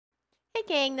Hey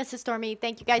gang, this is Stormy.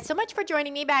 Thank you guys so much for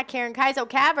joining me back here in Kaizo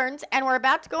Caverns, and we're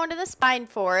about to go into the Spine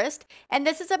Forest, and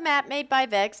this is a map made by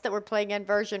Vechs that we're playing in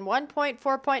version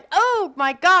 1.4. Oh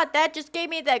my god, that just gave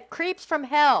me the creeps from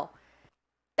hell.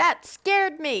 That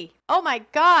scared me. Oh my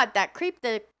god, that creeped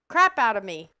the crap out of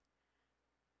me.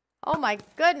 Oh my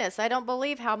goodness, I don't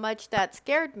believe how much that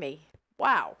scared me.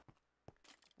 Wow.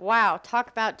 Wow, talk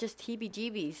about just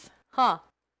heebie-jeebies. Huh.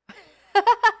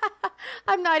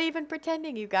 I'm not even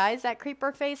pretending, you guys. That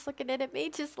creeper face looking in at me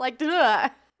just like,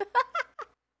 ugh.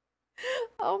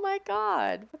 Oh my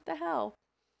god. What the hell?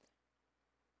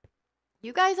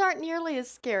 You guys aren't nearly as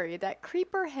scary. That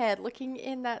creeper head looking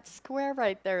in that square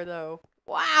right there, though.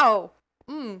 Wow.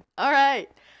 Alright.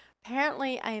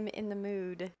 Apparently, I am in the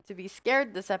mood to be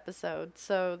scared this episode,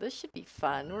 so this should be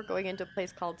fun. We're going into a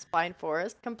place called Spine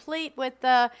Forest, complete with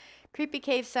creepy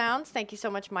cave sounds. Thank you so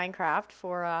much, Minecraft,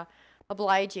 for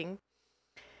obliging.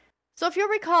 So if you'll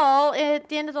recall, at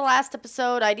the end of the last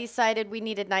episode, I decided we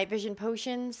needed night vision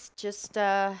potions. Just,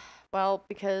 well,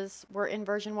 because we're in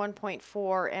version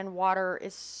 1.4 and water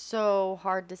is so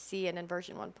hard to see in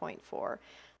version 1.4.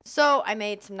 So I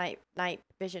made some night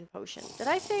vision potions. Did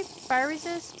I say fire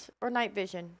resist or night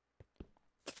vision?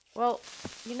 Well,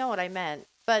 you know what I meant.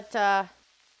 But, I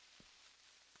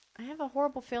have a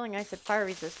horrible feeling I said fire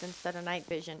resist instead of night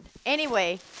vision.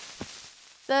 Anyway,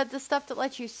 the stuff that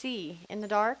lets you see in the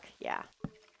dark? Yeah.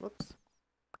 Whoops.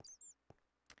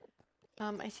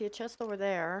 I see a chest over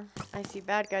there. I see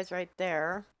bad guys right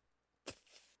there.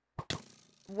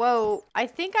 Whoa. I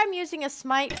think I'm using a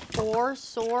Smite 4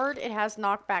 sword. It has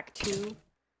knockback 2.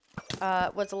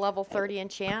 It was a level 30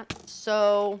 enchant.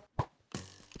 So,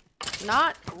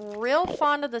 not real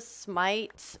fond of the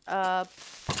Smite. But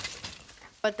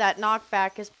that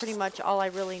knockback is pretty much all I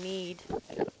really need.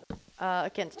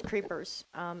 Against creepers,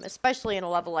 especially in a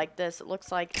level like this. It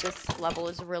looks like this level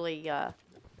is really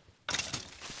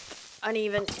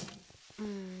uneven.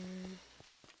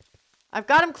 I've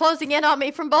got them closing in on me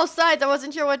from both sides. I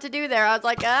wasn't sure what to do there. I was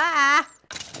like, ah!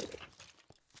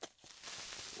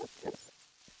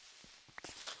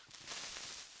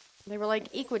 They were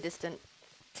like equidistant.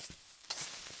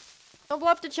 Don't blow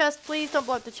up the chest, please. Don't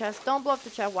blow up the chest. Don't blow up the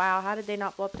chest. Wow, how did they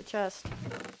not blow up the chest?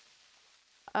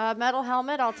 Metal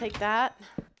helmet, I'll take that.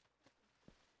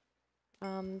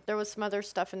 There was some other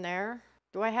stuff in there.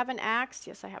 Do I have an axe?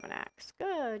 Yes, I have an axe.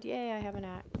 Good, yay, I have an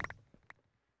axe.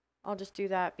 I'll just do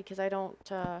that because I don't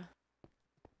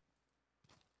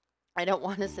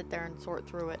want to sit there and sort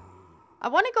through it. I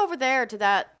want to go over there to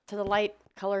the light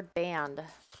colored band.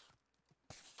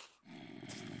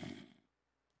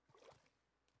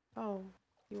 Oh,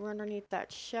 you were underneath that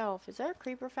shelf. Is there a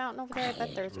creeper fountain over there? I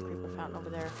bet there's a creeper fountain over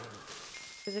there.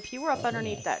 Because if you were up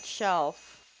underneath that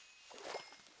shelf,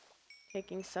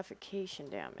 taking suffocation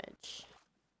damage.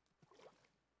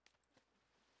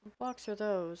 What blocks are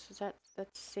those? Is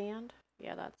that's sand?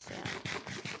 Yeah, that's sand.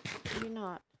 Maybe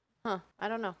not. Huh, I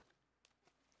don't know.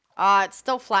 It's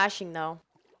still flashing though.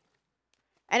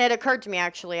 And it occurred to me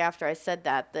actually after I said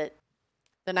that the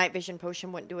night vision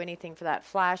potion wouldn't do anything for that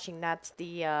flashing. That's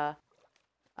the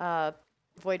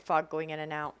void fog going in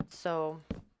and out. So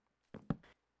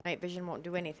night vision won't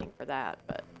do anything for that,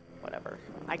 but whatever.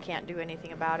 I can't do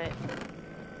anything about it.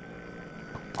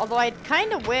 Although I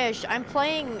kind of wish, I'm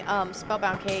playing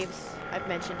Spellbound Caves, I've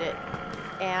mentioned it,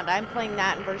 and I'm playing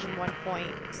that in version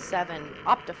 1.7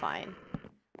 Optifine.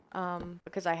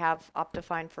 Because I have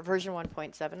Optifine for version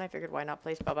 1.7, I figured why not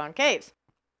play Spellbound Caves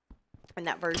in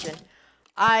that version.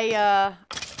 I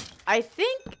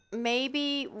think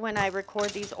maybe when I record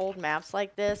these old maps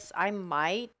like this, I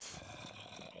might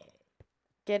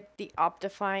get the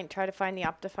Optifine, try to find the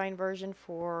Optifine version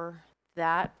for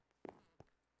that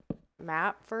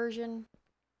map version.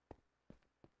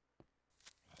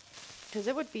 Because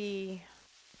it would be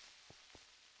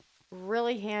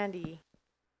really handy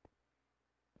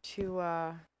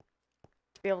to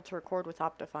be able to record with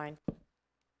Optifine.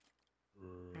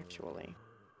 Actually. Damn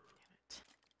it.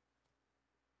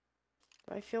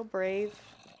 Do I feel brave?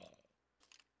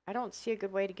 I don't see a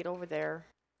good way to get over there.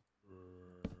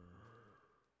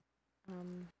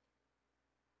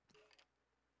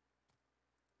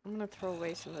 I'm gonna throw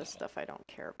away some of the stuff I don't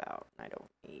care about. I don't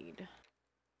need.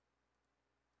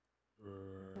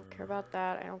 I don't care about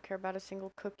that. I don't care about a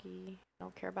single cookie. I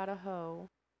don't care about a hoe.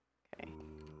 Okay.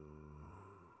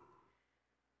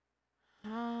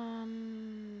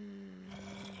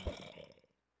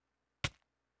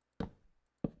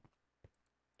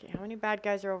 Okay, how many bad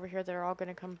guys are over here that are all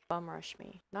gonna come bum rush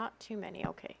me? Not too many.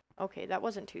 Okay. Okay, that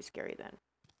wasn't too scary then.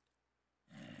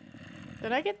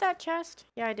 Did I get that chest?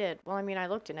 Yeah, I did. Well, I mean, I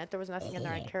looked in it. There was nothing in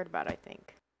there I cared about, I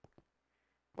think.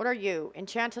 What are you?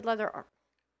 Enchanted leather armor.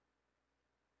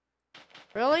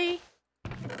 Really?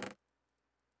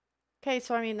 Okay,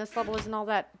 so I mean, this level isn't all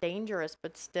that dangerous,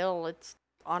 but still, it's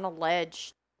on a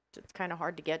ledge. It's kind of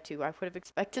hard to get to. I would have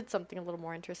expected something a little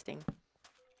more interesting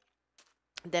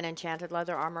than enchanted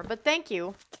leather armor, but thank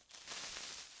you.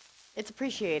 It's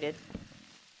appreciated.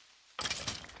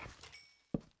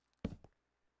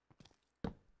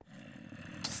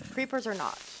 Creepers are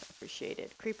not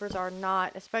appreciated. Creepers are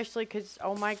not, especially because,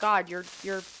 oh my god, you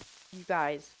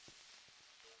guys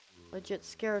legit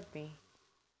scared me.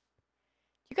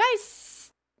 You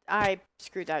guys, I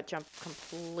screwed that jump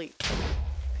completely.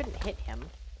 Couldn't hit him.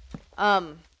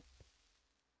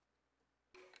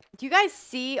 Do you guys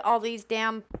see all these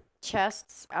damn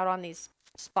chests out on these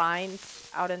spines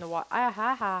out in the water?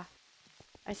 I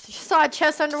just saw a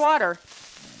chest underwater.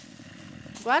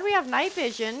 Glad we have night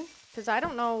vision, because I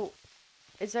don't know.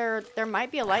 Is there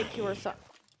might be a light cube or something.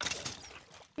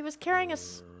 He was carrying a,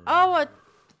 oh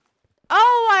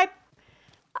my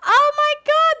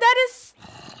god, that is,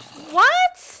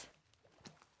 what?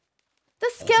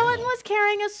 The skeleton was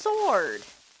carrying a sword.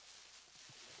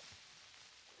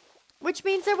 Which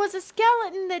means there was a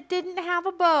skeleton that didn't have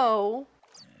a bow.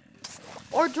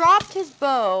 Or dropped his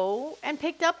bow and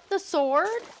picked up the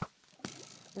sword?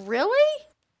 Really?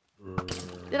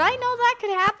 Did I know that could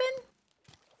happen?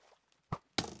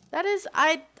 That is,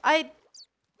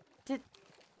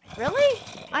 really?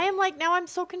 I am like, now I'm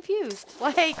so confused.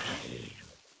 Like,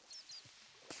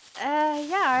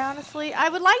 yeah, I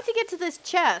would like to get to this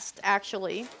chest,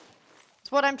 actually.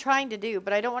 It's what I'm trying to do,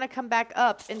 but I don't want to come back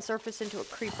up and surface into a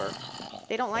creeper.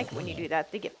 They don't like it when you do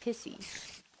that. They get pissy.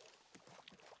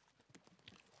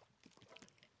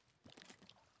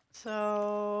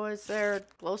 So, is there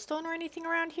glowstone or anything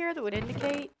around here that would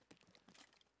indicate?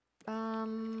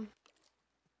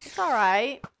 It's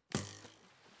alright.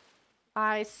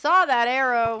 I saw that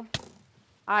arrow.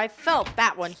 I felt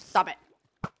that one. Stop it.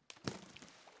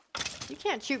 You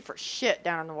can't shoot for shit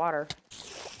down in the water.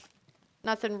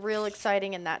 Nothing real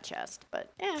exciting in that chest,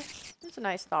 but yeah, it's a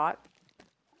nice thought.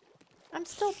 I'm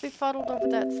still befuddled over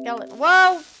that skeleton.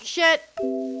 Whoa! Shit!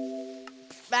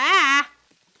 Ah!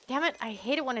 Damn it, I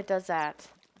hate it when it does that.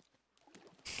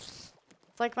 It's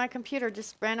like my computer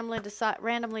just randomly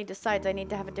decides I need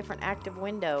to have a different active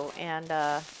window, and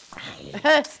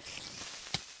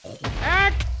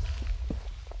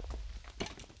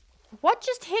what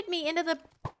just hit me into the...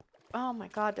 Oh my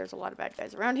god, there's a lot of bad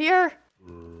guys around here.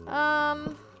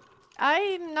 I'm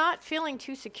not feeling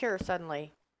too secure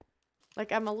suddenly.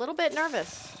 Like, I'm a little bit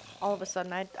nervous all of a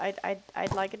sudden.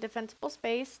 I'd like a defensible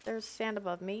space. There's sand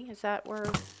above me. Is that where...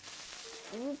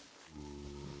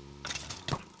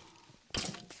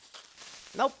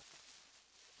 Nope.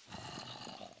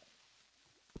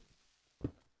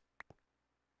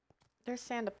 There's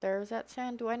sand up there. Is that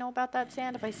sand? Do I know about that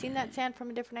sand? Have I seen that sand from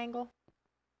a different angle?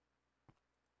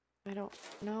 I don't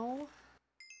know.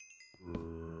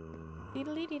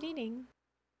 Dee-dee-dee-dee-ding.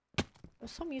 It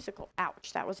was so musical.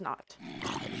 Ouch, that was not.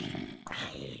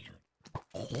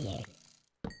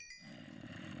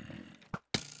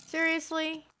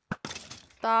 Seriously?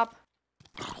 Stop.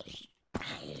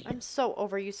 I'm so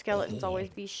over you skeletons. Always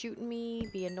be shooting me,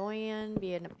 be annoying,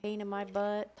 being a pain in my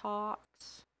butt.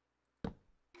 Talks.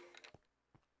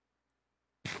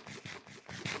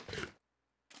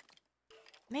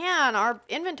 Man, our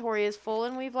inventory is full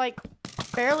and we've like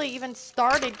barely even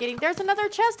started getting... There's another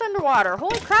chest underwater.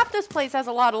 Holy crap, this place has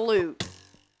a lot of loot.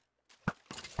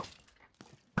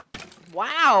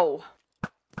 Wow.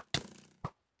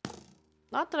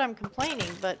 Not that I'm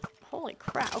complaining, but holy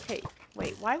crap. Okay,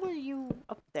 wait, why were you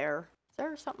up there? Is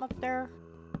there something up there?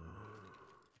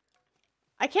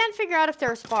 I can't figure out if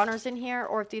there are spawners in here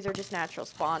or if these are just natural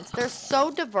spawns. They're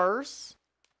so diverse.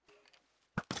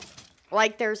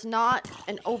 Like, there's not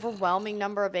an overwhelming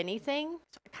number of anything.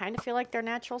 So I kind of feel like they're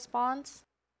natural spawns.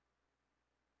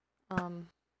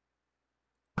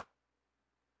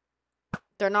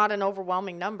 They're not an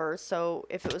overwhelming number, so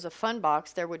if it was a fun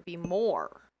box, there would be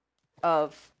more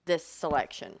of this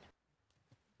selection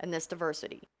and this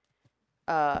diversity.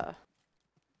 Whereas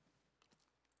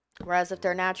if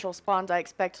they're natural spawns, I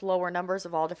expect lower numbers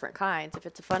of all different kinds. If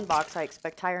it's a fun box, I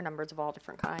expect higher numbers of all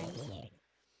different kinds.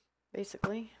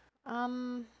 Basically.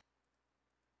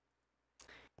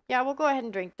 Yeah, we'll go ahead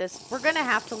and drink this. We're gonna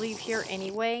have to leave here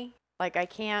anyway. Like, I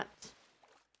can't...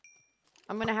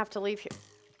 I'm gonna have to leave here.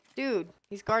 Dude,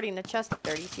 he's guarding the chest up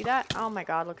there. Do you see that? Oh my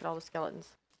god, look at all the skeletons.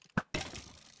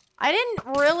 I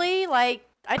didn't really, like...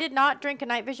 I did not drink a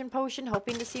night vision potion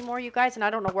hoping to see more of you guys, and I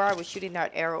don't know where I was shooting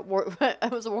that arrow.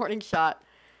 It was a warning shot.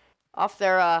 Off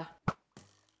their,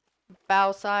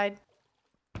 bow side.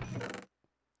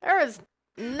 There is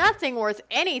nothing worth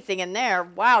anything in there.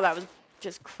 Wow, that was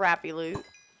just crappy loot.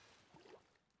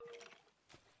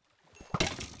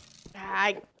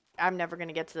 I'm never going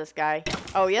to get to this guy.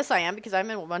 Oh, yes, I am, because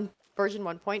I'm in version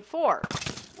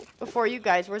 1.4. Before you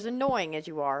guys were as annoying as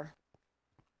you are.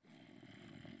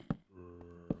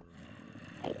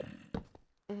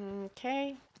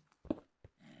 Okay.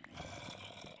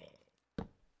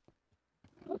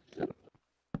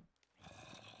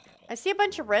 I see a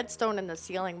bunch of redstone in the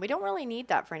ceiling. We don't really need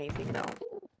that for anything, though.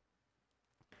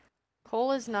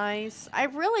 Coal is nice. I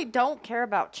really don't care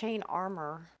about chain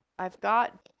armor. I've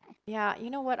got... Yeah, you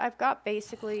know what? I've got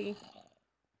basically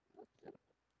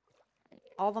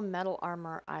all the metal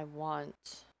armor I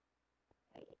want.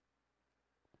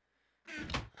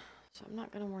 So I'm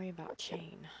not going to worry about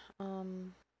chain.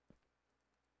 Am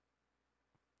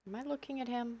I looking at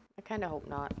him? I kind of hope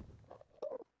not.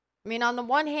 I mean, on the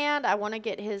one hand, I want to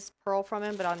get his pearl from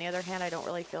him, but on the other hand, I don't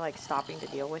really feel like stopping to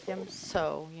deal with him.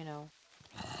 So, you know.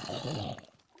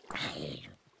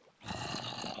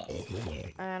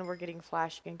 And we're getting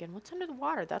flashing again. What's under the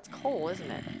water? That's coal,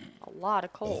 isn't it? A lot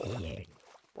of coal.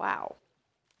 Wow.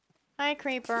 Hi,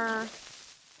 creeper.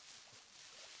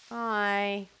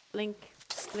 Hi. Blink,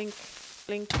 blink,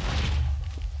 blink.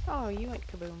 Oh, you went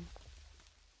kaboom.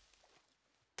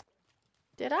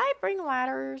 Did I bring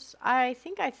ladders? I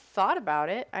think I thought about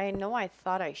it. I know I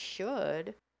thought I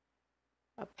should.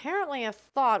 Apparently a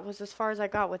thought was as far as I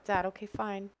got with that. Okay,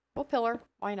 fine. Go pillar.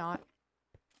 Why not?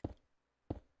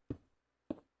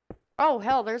 Oh,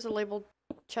 hell, there's a labeled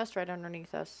chest right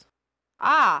underneath us.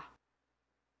 Ah!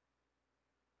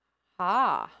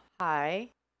 Ah. Hi.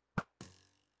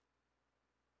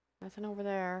 Nothing over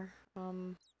there.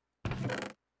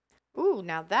 Ooh,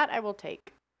 now that I will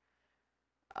take.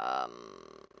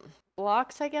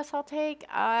 Blocks I guess I'll take.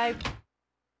 I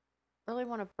really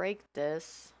want to break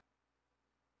this.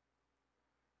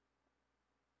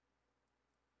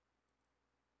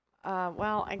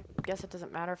 Well, I guess it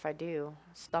doesn't matter if I do.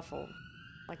 Stuff will,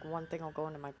 like, one thing will go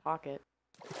into my pocket.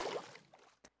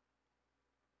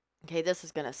 Okay, this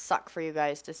is gonna suck for you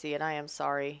guys to see, and I am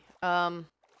sorry.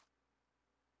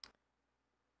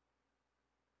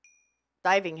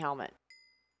 Diving helmet.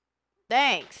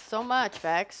 Thanks so much,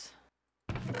 Vechs.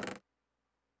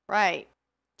 Right.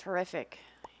 Terrific.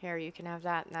 Here, you can have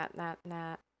that and that and that and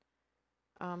that.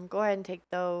 Go ahead and take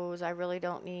those. I really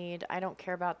don't need... I don't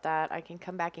care about that. I can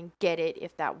come back and get it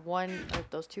if that one... or if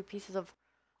those 2 pieces of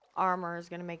armor is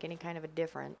going to make any kind of a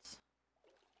difference.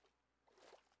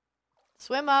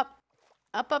 Swim up.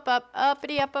 Up, up, up.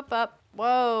 Uppity, up, up, up.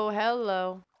 Whoa,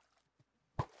 hello.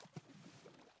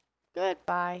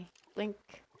 Goodbye. Blink,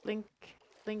 blink,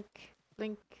 blink,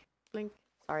 blink, blink.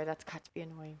 Sorry, that's got to be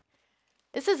annoying.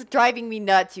 This is driving me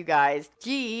nuts, you guys.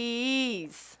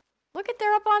 Jeez. Look at,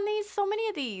 they're up on these. So many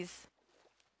of these.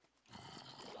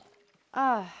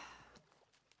 That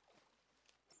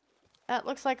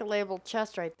looks like a labeled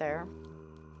chest right there.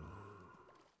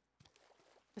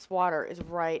 This water is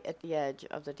right at the edge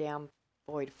of the damn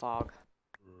void fog.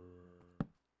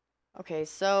 Okay,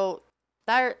 so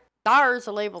there's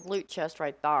a labeled loot chest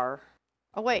right there.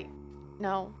 Oh, wait.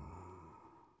 No.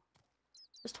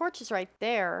 This torch is right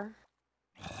there.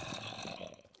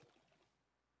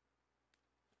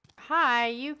 Hi,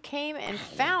 you came and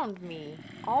found me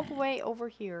all the way over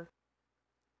here.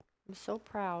 I'm so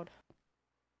proud.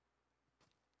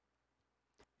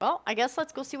 Well, I guess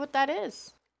let's go see what that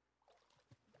is.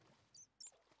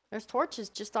 There's torches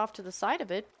just off to the side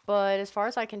of it, but as far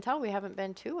as I can tell, we haven't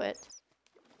been to it.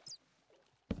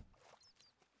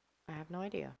 I have no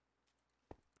idea.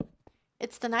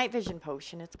 It's the night vision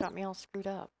potion. It's got me all screwed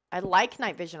up. I like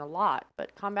night vision a lot,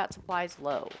 but combat supplies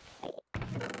low.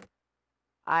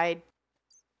 I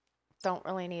don't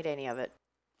really need any of it,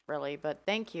 really, but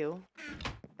thank you.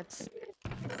 It's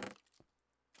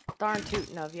darn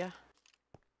tootin' of you.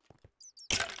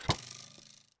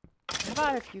 How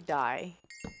about if you die?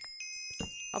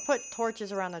 I'll put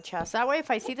torches around the chest. That way,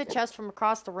 if I see the chest from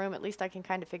across the room, at least I can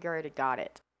kind of figure out I got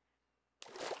it.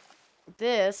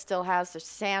 This still has the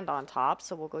sand on top,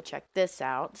 so we'll go check this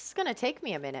out. This is going to take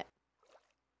me a minute.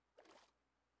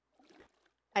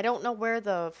 I don't know where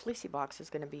the fleecy box is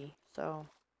going to be, so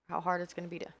how hard it's going to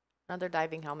be to... Another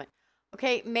diving helmet.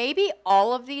 Okay, maybe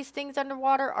all of these things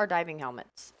underwater are diving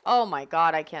helmets. Oh my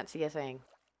god, I can't see a thing.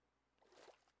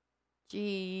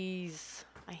 Jeez.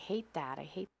 I hate that. I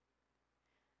hate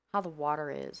how the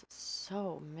water is. It's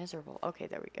so miserable. Okay,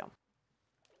 there we go.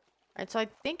 Alright, so I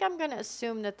think I'm going to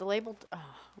assume that the labeled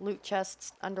loot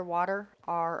chests underwater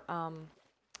are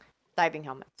diving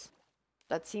helmets.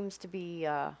 That seems to be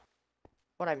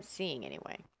what I'm seeing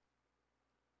anyway.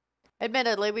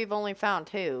 Admittedly, we've only found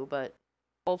 2, but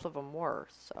both of them were,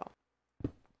 so.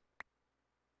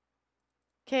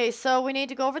 Okay, so we need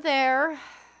to go over there.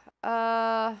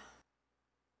 Oh,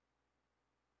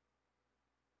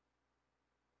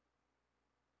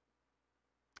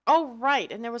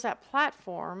 right, and there was that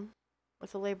platform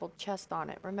with a labeled chest on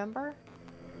it, remember?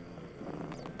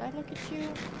 Did I look at you?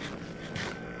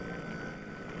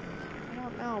 I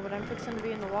don't know, but I'm fixing to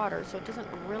be in the water, so it doesn't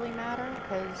really matter,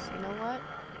 because, you know what?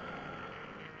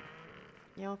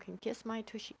 Y'all can kiss my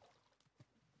tushy.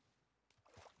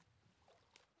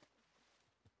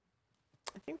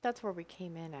 I think that's where we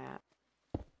came in at.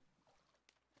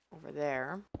 Over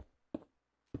there.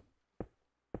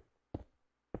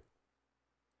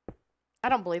 I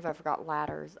don't believe I forgot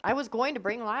ladders. I was going to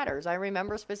bring ladders. I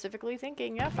remember specifically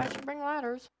thinking, yep, I should bring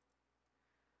ladders.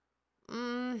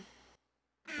 Dang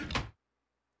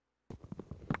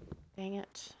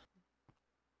it.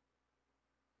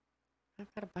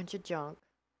 I've got a bunch of junk.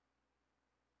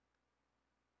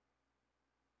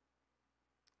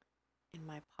 In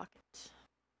my pocket.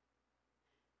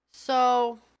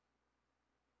 So,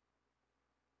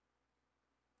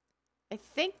 I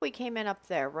think we came in up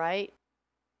there, right?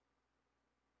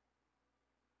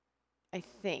 I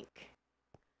think.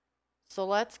 So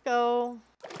let's go.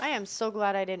 I am so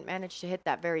glad I didn't manage to hit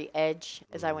that very edge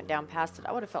as I went down past it.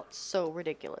 I would have felt so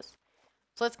ridiculous.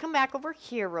 So let's come back over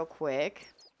here real quick.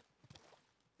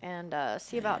 And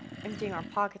see about emptying our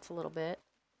pockets a little bit.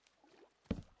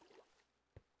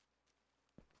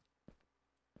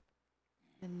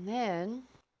 And then...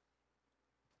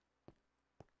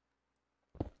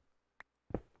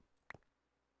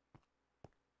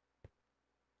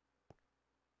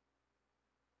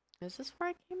 Is this where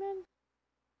I came in?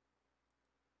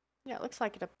 Yeah, it looks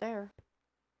like it up there.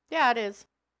 Yeah, it is.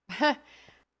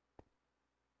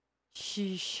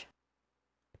 Sheesh.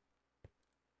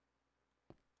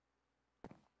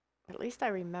 At least I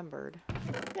remembered.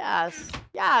 Yes.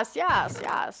 Yes, yes,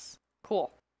 yes.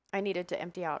 Cool. I needed to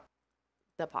empty out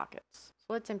the pockets.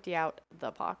 So let's empty out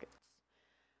the pockets.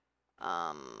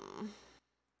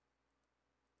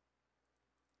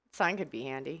 Sign could be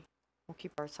handy. We'll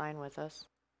keep our sign with us.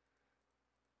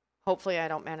 Hopefully I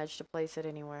don't manage to place it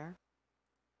anywhere.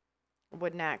 A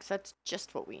wooden axe, that's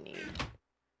just what we need.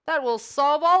 That will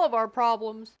solve all of our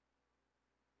problems.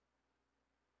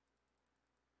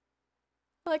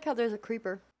 I like how there's a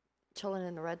creeper chilling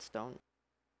in the redstone.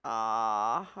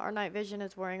 Ah, our night vision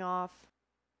is wearing off.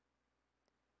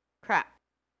 Crap.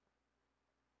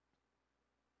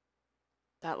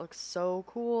 That looks so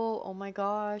cool. Oh my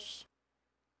gosh.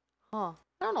 Huh.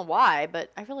 I don't know why,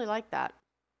 but I really like that.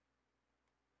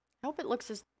 I hope it looks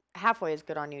as halfway as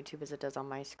good on YouTube as it does on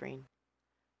my screen.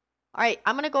 Alright,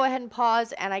 I'm going to go ahead and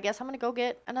pause, and I guess I'm going to go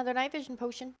get another night vision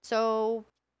potion. So,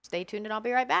 stay tuned and I'll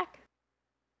be right back.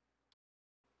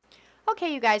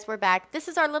 Okay, you guys, we're back. This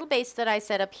is our little base that I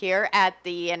set up here at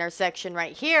the intersection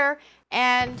right here.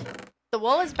 And the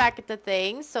wool is back at the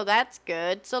thing, so that's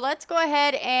good. So let's go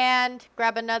ahead and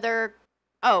grab another...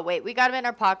 Oh, wait, we got them in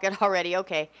our pocket already.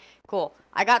 Okay, cool.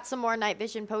 I got some more night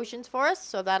vision potions for us,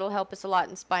 so that'll help us a lot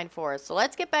in Spine Forest. So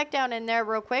let's get back down in there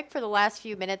real quick for the last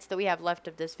few minutes that we have left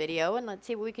of this video, and let's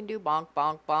see what we can do. Bonk,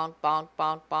 bonk, bonk, bonk,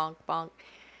 bonk, bonk,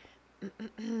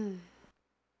 bonk.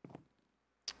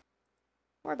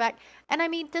 We're back. And I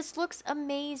mean, this looks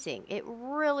amazing. It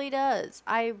really does.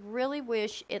 I really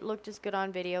wish it looked as good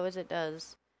on video as it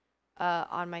does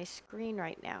on my screen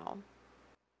right now.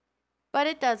 But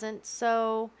it doesn't,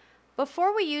 so...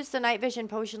 Before we use the night vision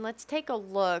potion, let's take a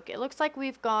look. It looks like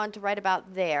we've gone to right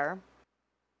about there.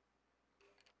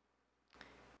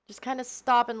 Just kind of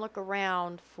stop and look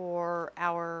around for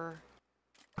our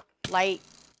light...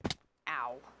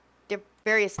 Ow.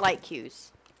 Various light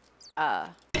cues.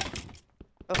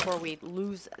 Before we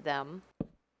lose them.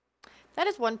 That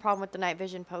is one problem with the night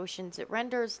vision potions. It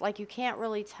renders like you can't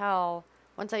really tell.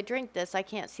 Once I drink this, I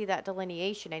can't see that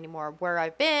delineation anymore. Where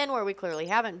I've been, where we clearly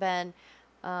haven't been.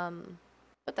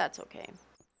 But that's okay.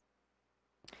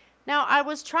 Now, I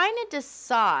was trying to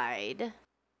decide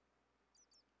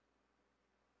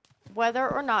whether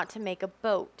or not to make a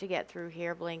boat to get through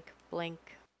here. Blink,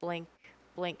 blink, blink,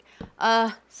 blink.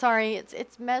 Sorry,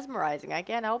 it's mesmerizing. I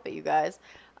can't help it, you guys.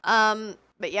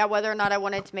 But yeah, whether or not I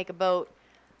wanted to make a boat.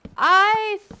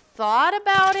 I thought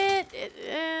about it.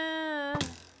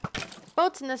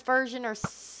 Boats in this version are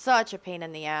such a pain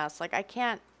in the ass. Like,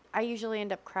 I usually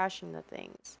end up crashing the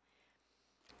things.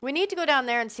 We need to go down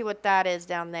there and see what that is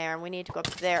down there. And we need to go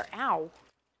up there. Ow.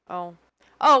 Oh.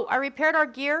 Oh, I repaired our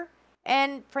gear.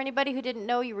 And for anybody who didn't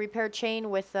know, you repair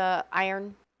chain with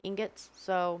iron ingots.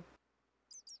 So,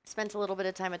 spent a little bit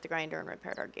of time at the grinder and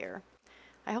repaired our gear.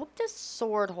 I hope this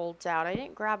sword holds out. I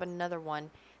didn't grab another one.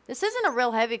 This isn't a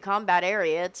real heavy combat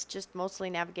area. It's just mostly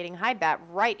navigating high bat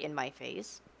right in my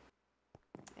face.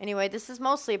 Anyway, this is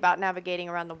mostly about navigating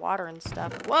around the water and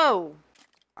stuff. Whoa!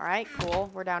 Alright,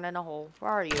 cool. We're down in a hole.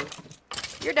 Where are you?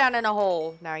 You're down in a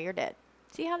hole. Now you're dead.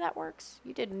 See how that works?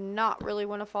 You did not really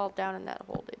want to fall down in that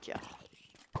hole, did you?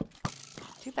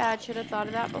 Too bad. Should have thought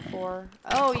of that before.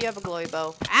 Oh, you have a glowy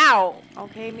bow. Ow!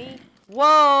 Okay, me.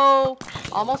 Whoa!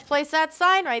 Almost placed that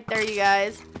sign right there, you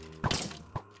guys.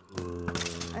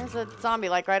 There's a zombie,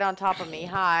 like, right on top of me.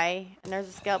 Hi. And there's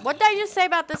a skeleton. What did I just say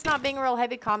about this not being a real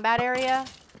heavy combat area?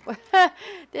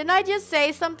 Didn't I just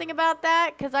say something about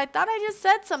that? Because I thought I just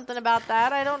said something about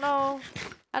that. I don't know.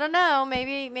 I don't know.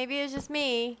 Maybe it's just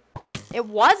me. It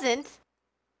wasn't.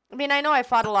 I mean, I know I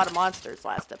fought a lot of monsters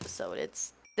last episode.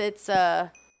 There's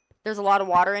a lot of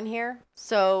water in here.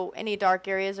 So any dark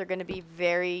areas are going to be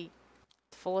very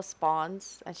full of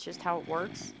spawns. That's just how it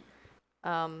works.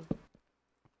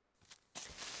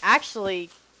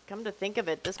 Actually, come to think of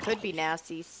it, this could be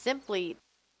nasty. Simply,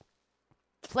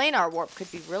 planar warp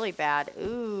could be really bad.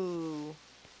 Ooh.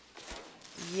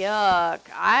 Yuck.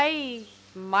 I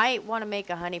might want to make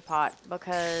a honeypot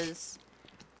because,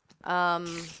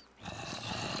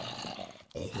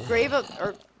 Grave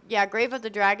of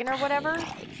the Dragon or whatever,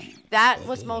 that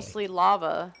was mostly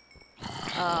lava.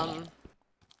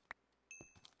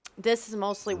 This is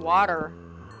mostly water,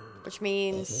 which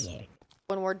means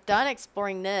when we're done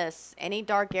exploring this, any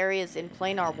dark areas in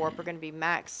planar warp are going to be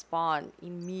max spawn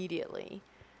immediately.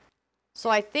 So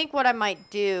I think what I might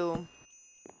do...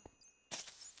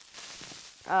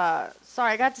 sorry,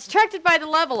 I got distracted by the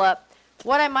level up.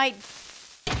 What I might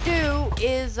do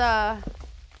is, I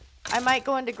might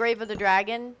go into Grave of the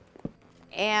Dragon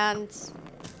and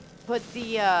put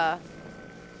the,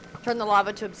 turn the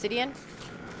lava to obsidian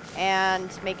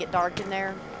and make it dark in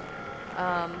there.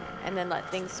 And then let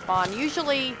things spawn.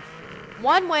 Usually,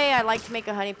 one way I like to make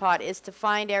a honeypot is to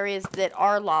find areas that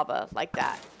are lava, like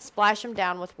that. Splash them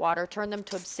down with water, turn them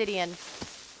to obsidian.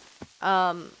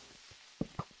 And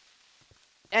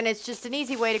it's just an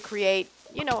easy way to create,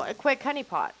 you know, a quick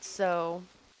honeypot. So,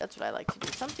 that's what I like to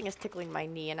do. Something is tickling my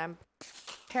knee, and I'm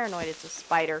paranoid it's a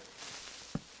spider.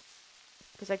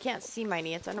 Because I can't see my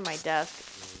knee. It's under my desk.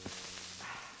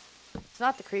 It's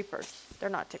not the creepers. They're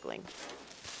not tickling.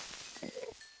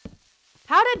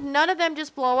 How did none of them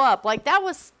just blow up? Like, that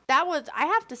was, I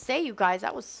have to say, you guys,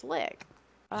 that was slick.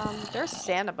 There's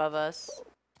sand above us.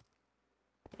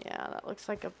 Yeah, that looks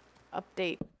like a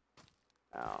update.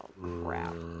 Oh,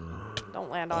 crap. Don't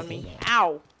land on me.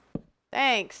 Ow!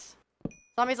 Thanks.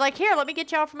 Zombie's like, here, let me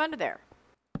get you out from under there.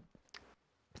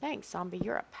 Thanks, zombie,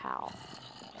 you're a pal.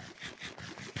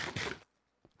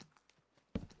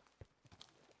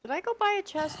 Did I go buy a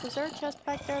chest? Was there a chest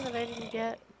back there that I didn't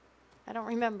get? I don't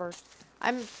remember.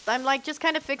 I'm like just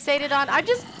kind of fixated on, I'm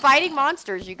just fighting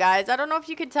monsters, you guys. I don't know if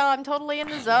you can tell, I'm totally in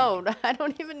the zone. I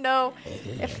don't even know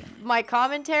if my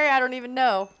commentary, I don't even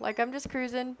know. Like, I'm just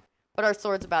cruising, but our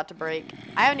sword's about to break.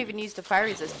 I haven't even used a fire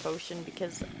resist potion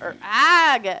because,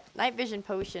 night vision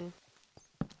potion.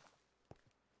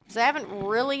 Because I haven't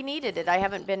really needed it. I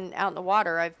haven't been out in the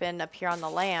water. I've been up here on the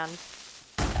land.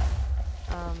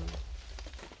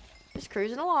 Just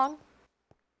cruising along.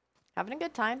 Having a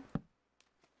good time.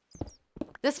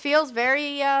 This feels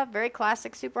very, very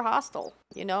classic Super Hostile.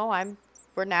 You know,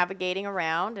 we're navigating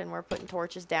around and we're putting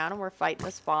torches down and we're fighting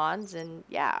the spawns and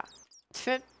yeah.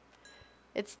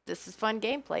 This is fun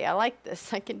gameplay. I like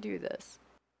this. I can do this.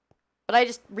 But I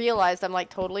just realized I'm like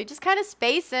totally just kind of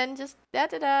spacing, just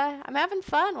da-da-da. I'm having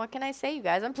fun. What can I say, you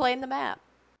guys? I'm playing the map.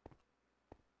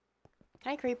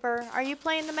 Hi, Creeper. Are you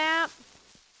playing the map?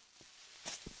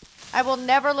 I will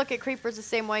never look at creepers the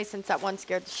same way since that one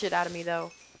scared the shit out of me, though.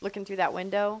 Looking through that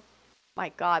window.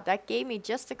 My God, that gave me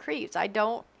just the creeps. I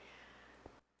don't...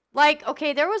 Like,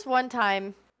 okay, there was one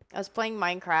time I was playing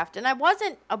Minecraft, and I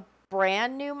wasn't a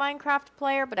brand new Minecraft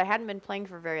player, but I hadn't been playing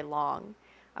for very long.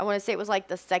 I want to say it was like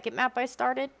the second map I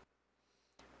started.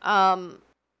 Because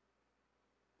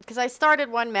I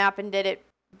started one map and did it,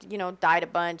 you know, died a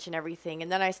bunch and everything. And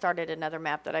then I started another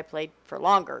map that I played for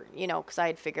longer, you know, because I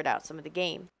had figured out some of the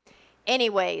game.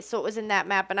 Anyway, so it was in that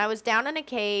map, and I was down in a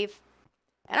cave,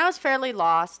 and I was fairly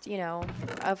lost, you know,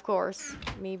 of course,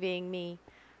 me being me.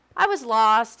 I was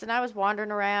lost, and I was wandering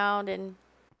around and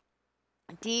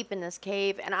deep in this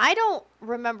cave, and I don't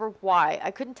remember why.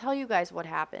 I couldn't tell you guys what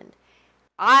happened.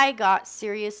 I got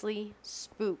seriously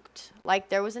spooked. Like,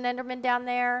 there was an Enderman down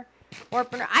there. I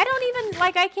don't even,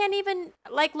 like, I can't even,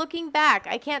 like, looking back,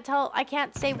 I can't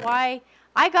say why.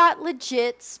 I got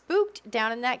legit spooked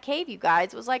down in that cave, you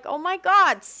guys. It was like, oh my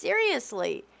God,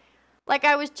 seriously. Like,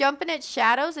 I was jumping at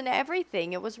shadows and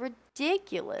everything. It was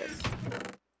ridiculous.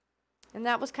 And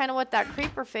that was kind of what that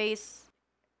creeper face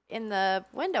in the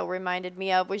window reminded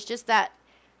me of, was just that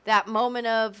moment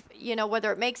of, you know, whether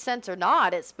it makes sense or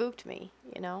not, it spooked me,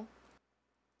 you know?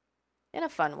 In a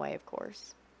fun way, of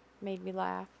course. Made me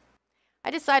laugh.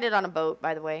 I decided on a boat,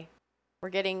 by the way.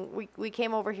 We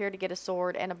came over here to get a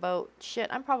sword and a boat. Shit,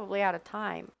 I'm probably out of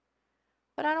time.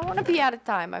 But I don't want to be out of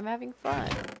time. I'm having fun.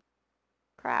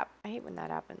 Crap, I hate when that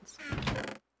happens.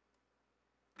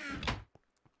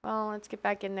 Well, let's get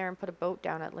back in there and put a boat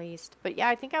down at least. But yeah,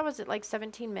 I think I was at like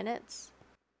 17 minutes.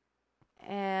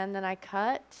 And then I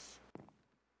cut.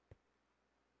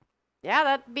 Yeah,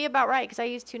 that'd be about right, because I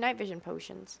used 2 night vision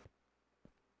potions.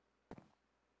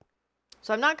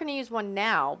 So I'm not going to use one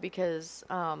now, because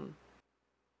we're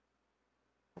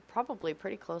probably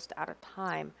pretty close to out of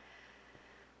time.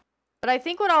 But I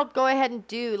think what I'll go ahead and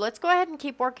do, let's go ahead and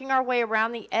keep working our way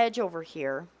around the edge over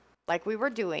here, like we were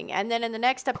doing. And then in the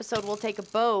next episode, we'll take a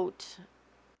boat.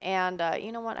 And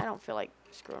you know what? I don't feel like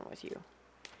screwing with you.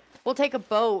 We'll take a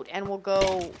boat and we'll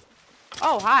go...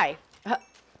 Oh, hi.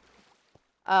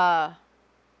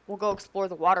 We'll go explore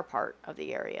the water part of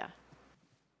the area.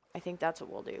 I think that's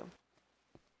what we'll do.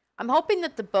 I'm hoping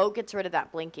that the boat gets rid of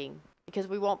that blinking, because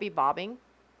we won't be bobbing.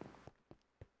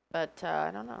 But,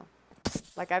 I don't know.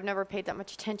 Like, I've never paid that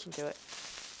much attention to it.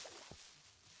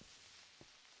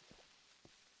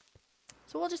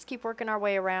 So we'll just keep working our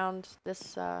way around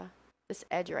this, this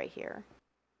edge right here.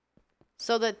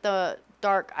 So that the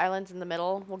dark islands in the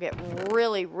middle will get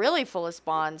really, really full of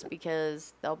spawns,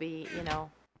 because they'll be, you know,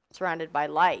 surrounded by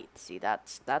light. See,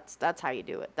 that's how you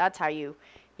do it. That's how you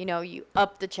know, you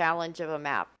up the challenge of a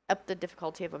map. Up the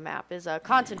difficulty of a map is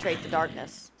concentrate the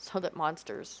darkness so that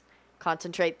monsters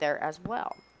concentrate there as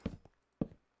well.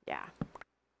 Yeah.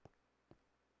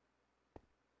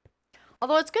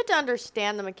 Although it's good to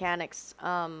understand the mechanics.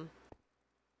 You're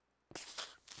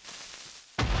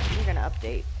gonna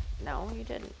update. No, you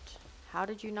didn't. How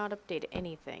did you not update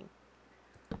anything?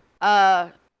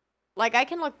 Like, I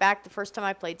can look back the first time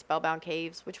I played Spellbound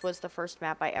Caves, which was the first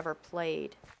map I ever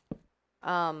played.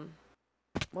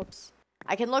 Whoops.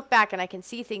 I can look back and I can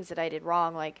see things that I did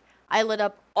wrong. Like, I lit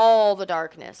up all the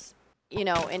darkness. You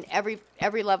know, in every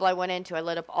level I went into, I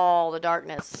lit up all the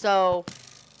darkness. So,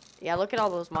 yeah, look at all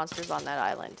those monsters on that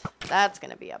island. That's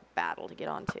gonna be a battle to get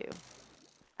onto.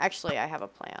 Actually, I have a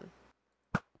plan.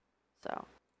 So,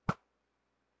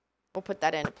 we'll put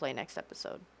that into play next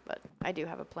episode. But I do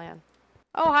have a plan.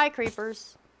 Oh, hi,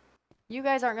 creepers. You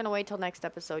guys aren't gonna wait till next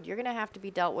episode. You're gonna have to be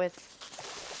dealt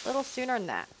with a little sooner than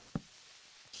that.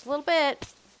 Just a little bit.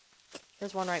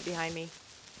 There's one right behind me.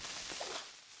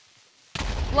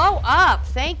 Blow up!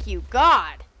 Thank you,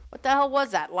 God! What the hell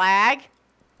was that? Lag?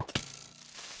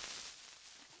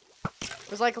 It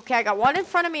was like, okay, I got one in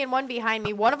front of me and one behind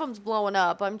me. One of them's blowing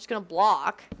up. I'm just gonna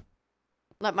block.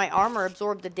 Let my armor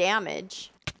absorb the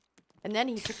damage. And then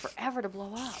he took forever to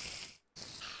blow up.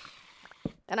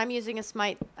 And I'm using a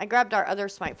smite. I grabbed our other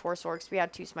smite 4 swords. We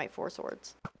had 2 smite 4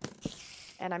 swords.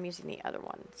 And I'm using the other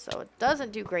one. So it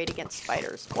doesn't do great against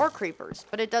spiders or creepers.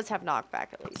 But it does have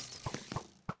knockback at least.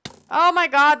 Oh my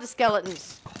God, the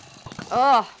skeletons.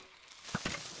 Ugh.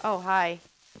 Oh, hi.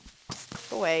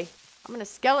 Go away. I'm gonna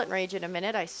skeleton rage in a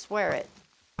minute, I swear it.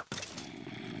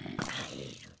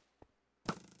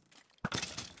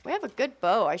 We have a good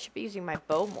bow. I should be using my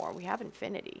bow more. We have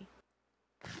infinity.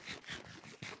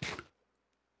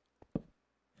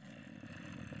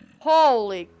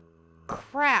 Holy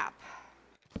crap.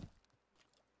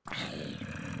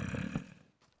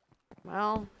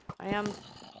 Well, I am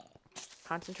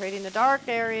concentrating the dark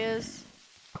areas.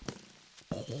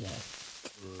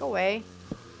 Go away.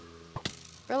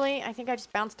 Really? I think I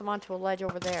just bounced him onto a ledge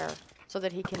over there so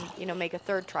that he can, you know, make a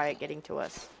third try at getting to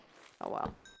us. Oh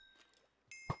well.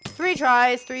 3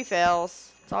 tries, 3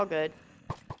 fails. It's all good.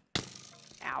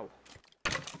 Ow.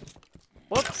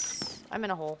 Whoops. I'm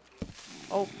in a hole.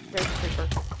 Oh, there's a creeper.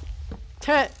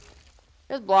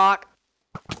 There's block.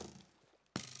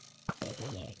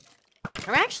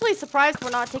 I'm actually surprised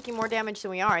we're not taking more damage than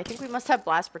we are. I think we must have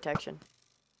blast protection.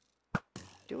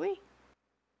 Do we?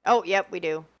 Oh, yep, we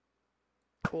do.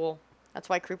 Cool. That's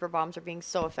why creeper bombs are being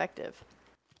so effective.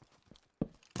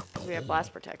 We have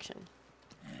blast protection.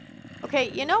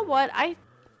 Okay, you know what? I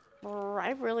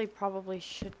really probably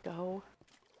should go.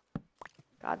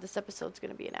 God, this episode's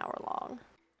gonna be an hour long.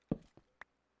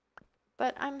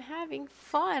 But I'm having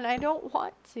fun. I don't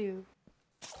want to.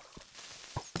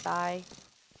 Die.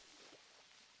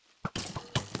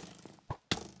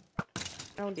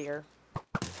 Oh dear.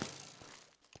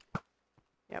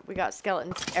 Yeah, we got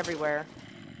skeletons everywhere.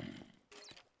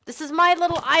 This is my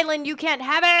little island. You can't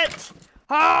have it.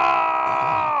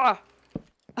 Ah!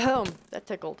 That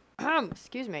tickled.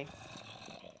 Excuse me.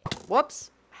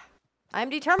 Whoops. I'm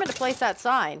determined to place that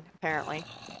sign, apparently.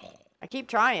 I keep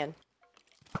trying.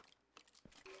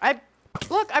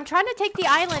 Look, I'm trying to take the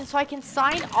island so I can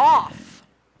sign off.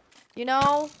 You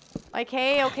know? Like,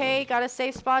 hey, okay, got a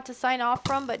safe spot to sign off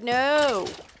from, but no.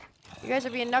 You guys are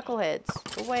being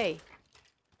knuckleheads. Go away.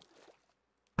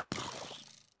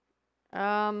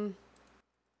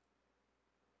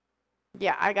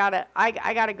 Yeah, I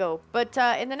gotta go. But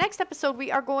in the next episode,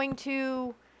 we are going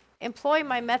to employ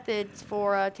my methods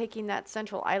for taking that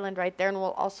central island right there, and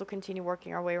we'll also continue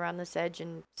working our way around this edge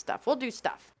and stuff. We'll do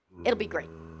stuff. It'll be great.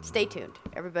 Stay tuned.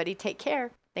 Everybody take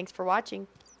care. Thanks for watching.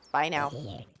 Bye now.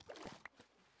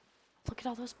 Look at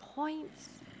all those points.